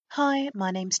Hi,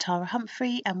 my name's Tara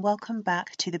Humphrey, and welcome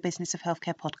back to the Business of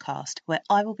Healthcare podcast, where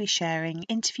I will be sharing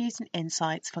interviews and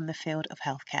insights from the field of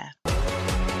healthcare.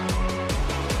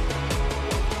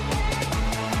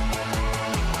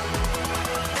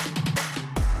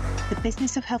 The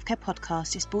Business of Healthcare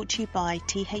podcast is brought to you by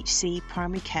THC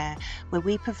Primary Care, where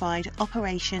we provide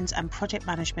operations and project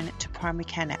management to primary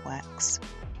care networks.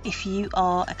 If you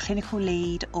are a clinical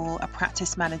lead or a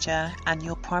practice manager and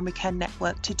your primary care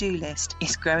network to-do list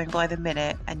is growing by the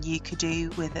minute and you could do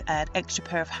with an extra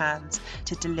pair of hands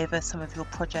to deliver some of your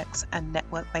projects and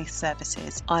network-based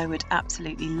services, I would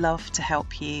absolutely love to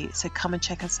help you. So come and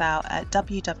check us out at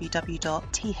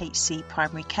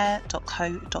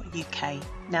www.thcprimarycare.co.uk.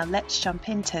 Now let's jump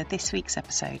into this week's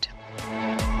episode.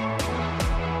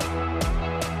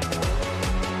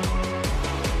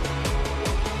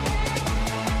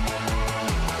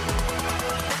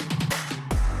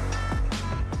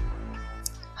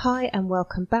 Hi and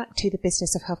welcome back to the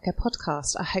Business of Healthcare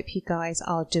podcast. I hope you guys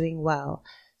are doing well.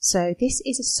 So this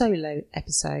is a solo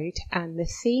episode and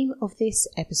the theme of this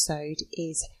episode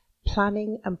is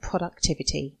planning and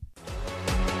productivity.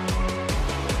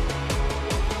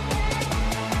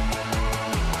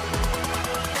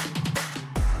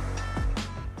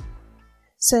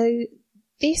 So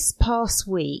this past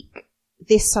week,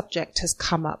 this subject has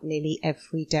come up nearly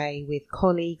every day with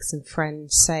colleagues and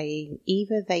friends saying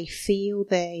either they feel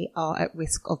they are at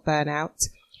risk of burnout,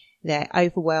 they're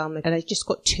overwhelmed and they've just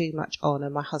got too much on,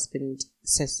 and my husband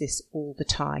says this all the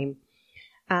time.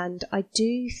 And I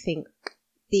do think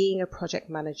being a project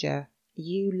manager,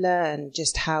 you learn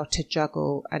just how to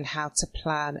juggle and how to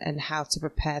plan and how to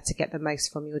prepare to get the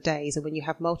most from your days. And when you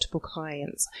have multiple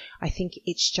clients, I think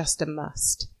it's just a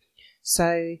must.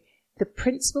 So the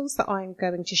principles that I'm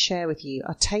going to share with you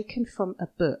are taken from a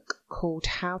book called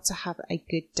How to Have a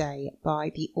Good Day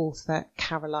by the author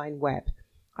Caroline Webb.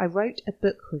 I wrote a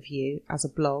book review as a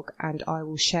blog and I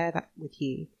will share that with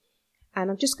you. And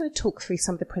I'm just going to talk through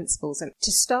some of the principles. And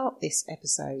to start this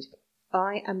episode,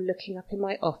 I am looking up in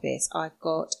my office. I've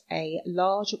got a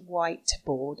large white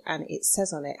board and it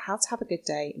says on it, How to Have a Good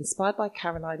Day, inspired by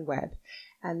Caroline Webb.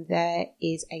 And there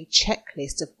is a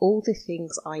checklist of all the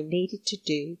things I needed to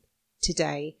do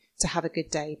today to have a good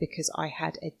day, because I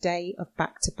had a day of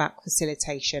back-to-back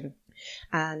facilitation.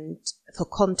 And for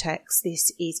context,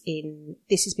 this is being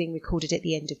recorded at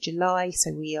the end of July,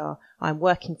 so I'm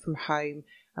working from home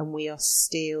and we are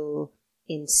still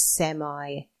in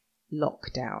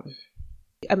semi-lockdown.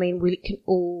 I mean, we can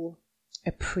all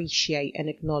appreciate and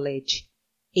acknowledge,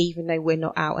 even though we're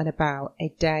not out and about, a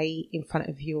day in front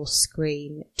of your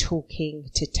screen talking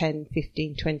to 10,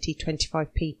 15, 20,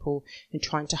 25 people and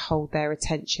trying to hold their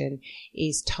attention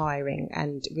is tiring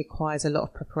and requires a lot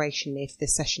of preparation if the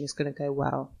session is going to go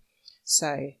well.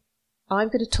 So I'm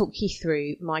going to talk you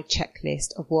through my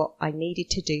checklist of what I needed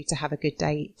to do to have a good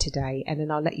day today, and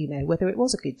then I'll let you know whether it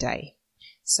was a good day.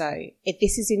 So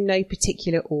this is in no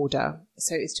particular order.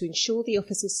 So it's to ensure the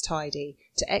office is tidy,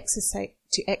 to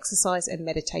exercise and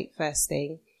meditate first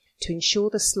thing, to ensure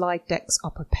the slide decks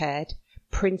are prepared,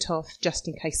 print off just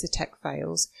in case the tech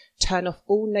fails, turn off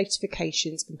all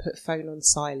notifications and put phone on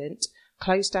silent,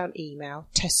 close down email,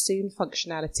 test soon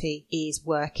functionality is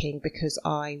working because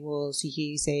I was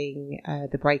using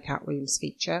the breakout rooms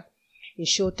feature,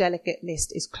 ensure delegate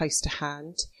list is close to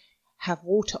hand, have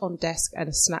water on desk and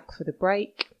a snack for the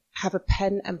break, have a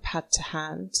pen and pad to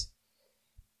hand,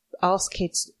 ask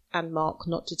kids and Mark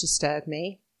not to disturb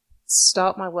me,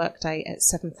 start my workday at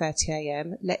 7:30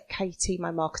 a.m, let Katie,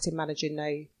 my marketing manager,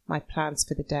 know my plans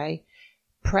for the day,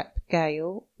 prep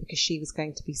Gail because she was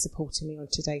going to be supporting me on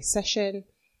today's session,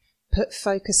 put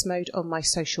focus mode on my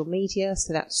social media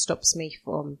so that stops me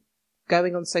from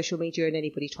going on social media and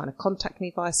anybody trying to contact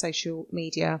me via social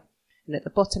media. And at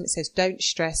the bottom it says, don't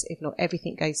stress if not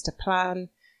everything goes to plan.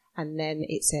 And then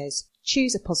it says,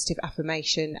 choose a positive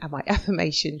affirmation. And my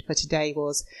affirmation for today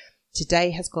was, today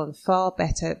has gone far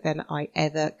better than I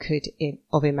ever could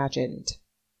have imagined.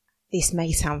 This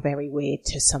may sound very weird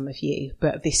to some of you,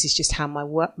 but this is just how my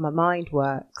mind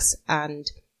works.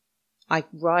 And I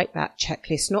write that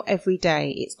checklist, not every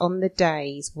day. It's on the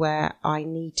days where I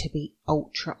need to be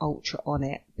ultra on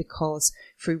it, because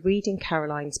through reading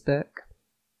Caroline's book,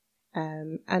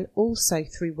 and also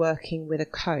through working with a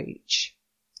coach,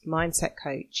 mindset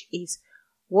coach, is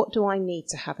what do I need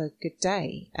to have a good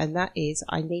day? And that is,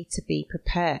 I need to be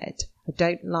prepared. I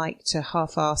don't like to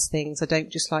half-ass things. I don't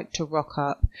just like to rock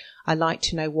up. I like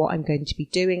to know what I'm going to be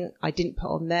doing. I didn't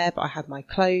put on there, but I had my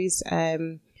clothes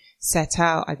set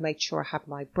out. I'd made sure I had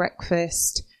my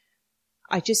breakfast.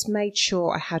 I just made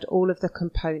sure I had all of the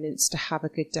components to have a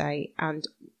good day. And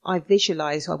I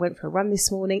went for a run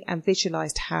this morning and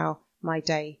visualized how my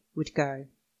day would go.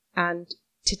 And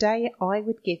today I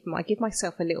give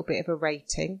myself a little bit of a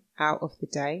rating out of the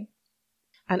day.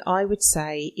 And I would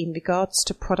say, in regards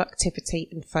to productivity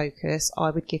and focus,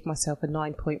 I would give myself a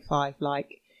 9.5.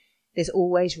 Like, there's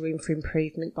always room for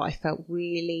improvement, but I felt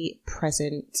really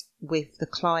present with the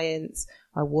clients.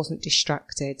 I wasn't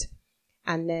distracted.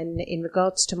 And then in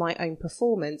regards to my own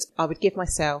performance, I would give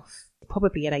myself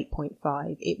probably an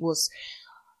 8.5. It was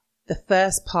the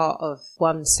first part of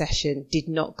one session did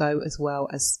not go as well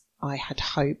as I had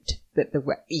hoped, but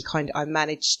I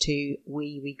managed to,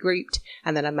 we regrouped,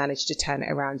 and then I managed to turn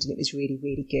it around, and it was really,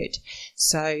 really good.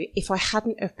 So if I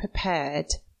hadn't have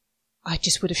prepared, I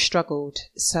just would have struggled.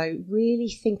 So really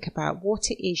think about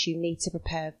what it is you need to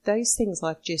prepare. Those things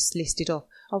I've just listed off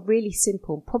are really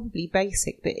simple, probably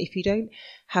basic, but if you don't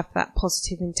have that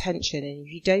positive intention and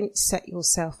if you don't set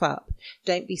yourself up,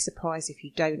 don't be surprised if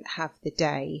you don't have the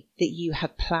day that you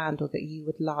had planned or that you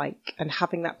would like. And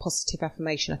having that positive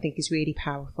affirmation, I think, is really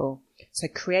powerful. So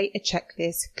create a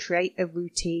checklist, create a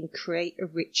routine, create a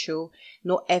ritual.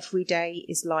 Not every day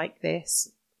is like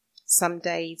this. Some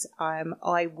days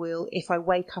I will, if I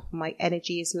wake up and my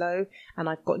energy is low and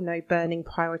I've got no burning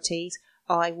priorities,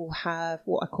 I will have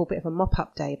what I call a bit of a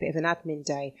mop-up day, a bit of an admin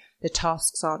day. The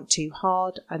tasks aren't too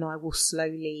hard and I will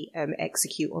slowly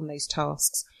execute on those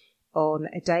tasks. On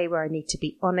a day where I need to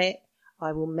be on it,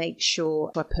 I will make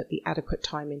sure I put the adequate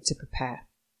time in to prepare.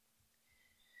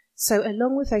 So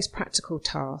along with those practical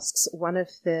tasks, one of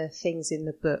the things in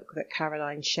the book that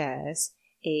Caroline shares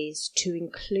is to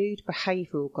include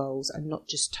behavioural goals and not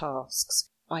just tasks.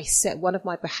 I set one of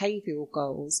my behavioural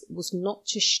goals was not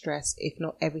to stress if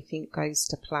not everything goes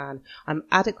to plan. I'm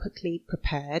adequately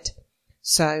prepared,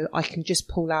 so I can just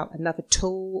pull out another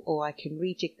tool or I can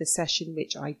rejig the session,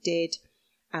 which I did,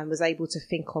 and was able to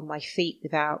think on my feet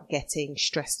without getting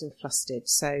stressed and flustered.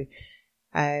 So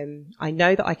I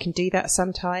know that I can do that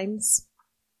sometimes.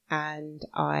 And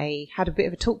I had a bit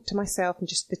of a talk to myself and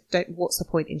just what's the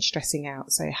point in stressing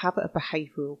out? So have a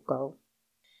behavioural goal.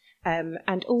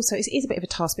 And also it is a bit of a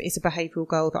task, but it's a behavioural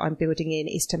goal that I'm building in,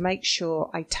 is to make sure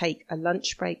I take a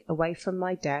lunch break away from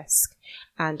my desk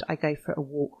and I go for a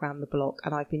walk around the block.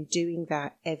 And I've been doing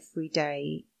that every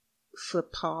day for the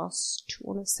past,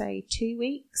 2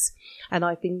 weeks. And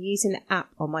I've been using an app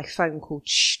on my phone called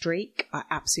Streak. I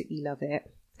absolutely love it.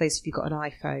 Those of you got an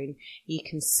iPhone, you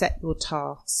can set your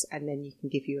tasks and then you can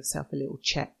give yourself a little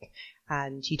check,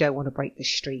 and you don't want to break the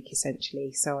streak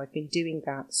essentially. So I've been doing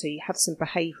that. So you have some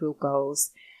behavioural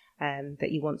goals that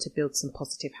you want to build some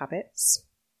positive habits.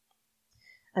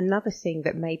 Another thing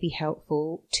that may be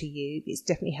helpful to you, it's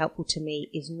definitely helpful to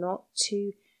me, is not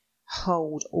to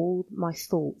hold all my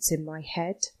thoughts in my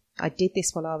head. I did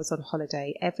this while I was on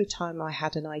holiday. Every time I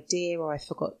had an idea or I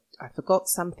forgot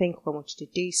something or I wanted to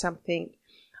do something,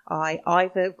 I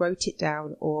either wrote it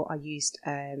down or I used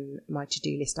my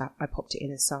to-do list app. I popped it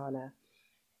in Asana.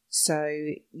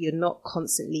 So you're not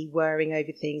constantly worrying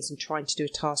over things and trying to do a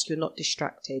task. You're not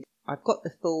distracted. I've got the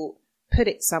thought, put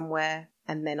it somewhere,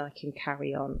 and then I can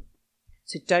carry on.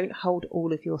 So don't hold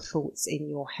all of your thoughts in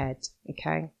your head,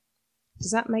 okay?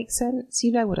 Does that make sense?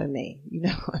 You know what I mean. You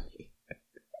know what I mean.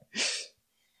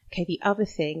 Okay, the other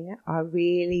thing I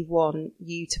really want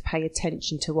you to pay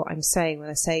attention to what I'm saying when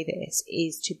I say this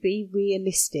is to be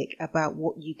realistic about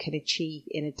what you can achieve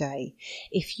in a day.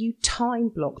 If you time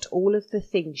blocked all of the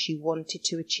things you wanted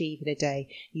to achieve in a day,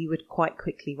 you would quite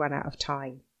quickly run out of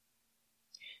time.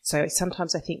 So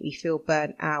sometimes I think we feel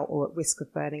burnt out or at risk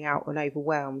of burning out and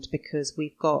overwhelmed because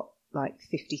we've got like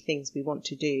 50 things we want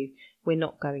to do. We're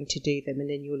not going to do them, and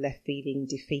then you're left feeling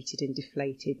defeated and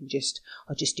deflated and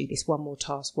I'll just do this one more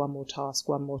task.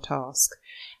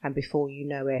 And before you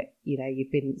know it,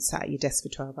 you've been sat at your desk for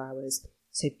 12 hours.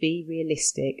 So be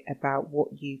realistic about what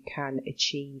you can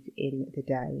achieve in the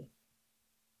day.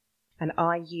 And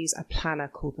I use a planner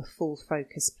called the Full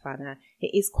Focus Planner.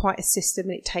 It is quite a system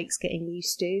and it takes getting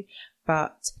used to,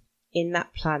 but in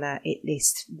that planner, it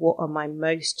lists what are my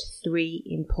most 3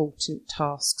 important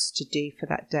tasks to do for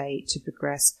that day to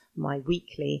progress my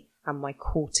weekly and my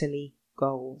quarterly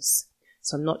goals.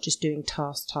 So I'm not just doing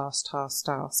task.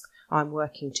 I'm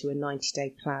working to a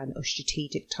 90-day plan of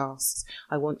strategic tasks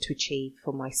I want to achieve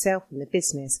for myself and the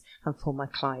business and for my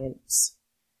clients.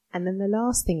 And then the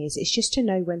last thing is, it's just to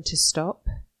know when to stop.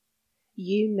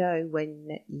 You know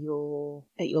when you're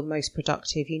at your most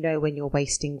productive, you know when you're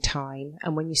wasting time.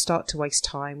 And when you start to waste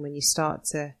time, when you start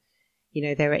to,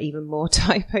 there are even more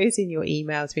typos in your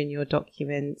emails or in your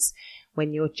documents,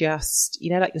 when you're just,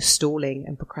 like you're stalling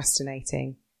and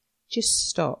procrastinating, just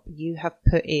stop. You have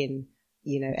put in,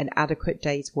 an adequate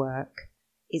day's work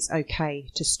it's okay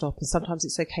to stop, and sometimes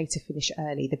it's okay to finish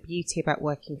early. The beauty about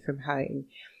working from home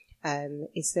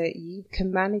is that you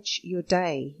can manage your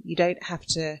day. You don't have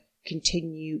to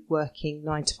continue working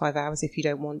 9 to 5 hours if you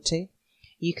don't want to.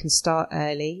 You can start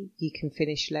early, you can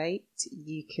finish late,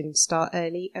 you can start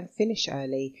early and finish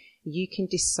early. You can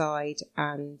decide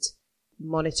and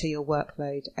monitor your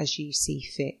workload as you see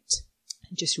fit.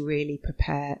 And just really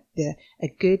prepare. A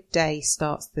good day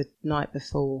starts the night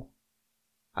before.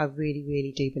 I really,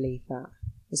 really do believe that.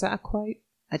 Is that a quote?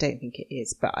 I don't think it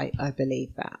is, but I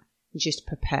believe that. Just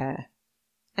prepare.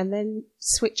 And then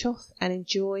switch off and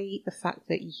enjoy the fact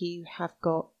that you have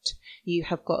got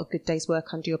a good day's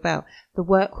work under your belt. The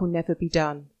work will never be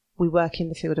done. We work in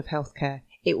the field of healthcare.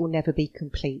 It will never be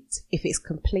complete. If it's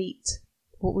complete,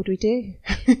 what would we do?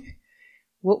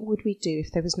 What would we do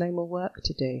if there was no more work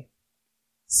to do?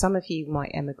 Some of you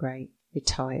might emigrate,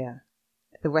 retire.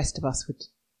 The rest of us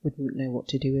wouldn't know what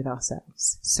to do with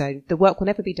ourselves. So the work will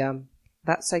never be done.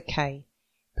 That's okay.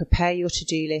 Prepare your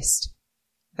to-do list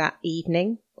that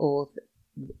evening or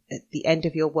at the end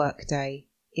of your work day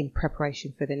in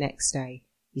preparation for the next day.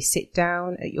 You sit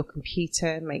down at your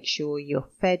computer, make sure you're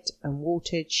fed and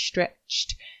watered,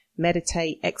 stretched,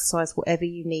 meditate, exercise, whatever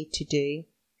you need to do.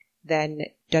 Then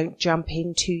don't jump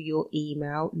into your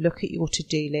email. Look at your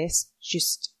to-do list.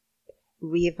 Just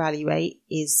reevaluate.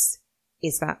 Is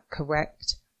that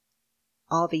correct?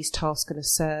 Are these tasks going to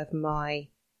serve my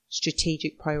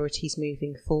strategic priorities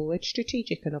moving forward?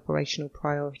 Strategic and operational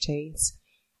priorities.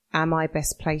 Am I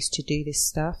best placed to do this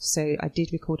stuff? So I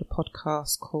did record a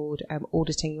podcast called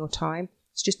Auditing Your Time.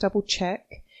 So just double check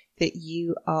that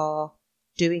you are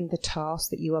doing the task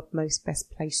that you are most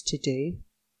best placed to do,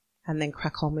 and then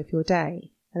crack on with your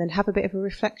day. And then have a bit of a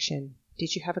reflection.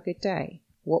 Did you have a good day?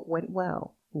 What went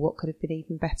well? What could have been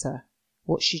even better?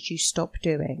 What should you stop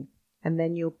doing? And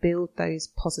then you'll build those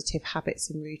positive habits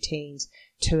and routines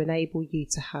to enable you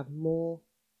to have more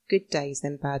good days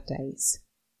than bad days.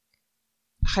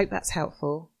 I hope that's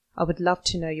helpful. I would love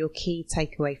to know your key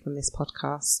takeaway from this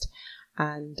podcast.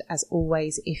 And as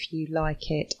always, if you like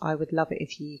it, I would love it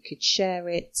if you could share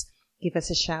it, give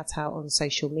us a shout out on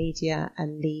social media,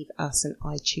 and leave us an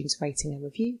iTunes rating and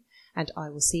review. And I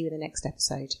will see you in the next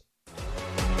episode.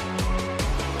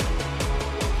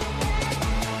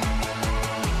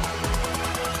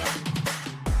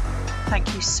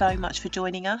 Thank you so much for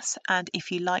joining us, and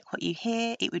if you like what you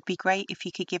hear, it would be great if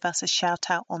you could give us a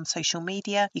shout out on social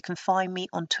media. You can find me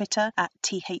on Twitter at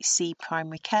THC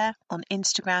Primary Care, on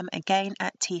Instagram again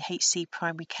at THC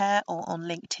Primary Care, or on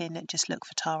LinkedIn just look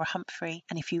for Tara Humphrey.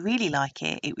 And if you really like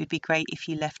it, it would be great if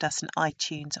you left us an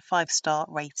iTunes 5-star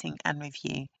rating and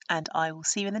review. And I will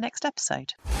see you in the next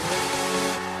episode.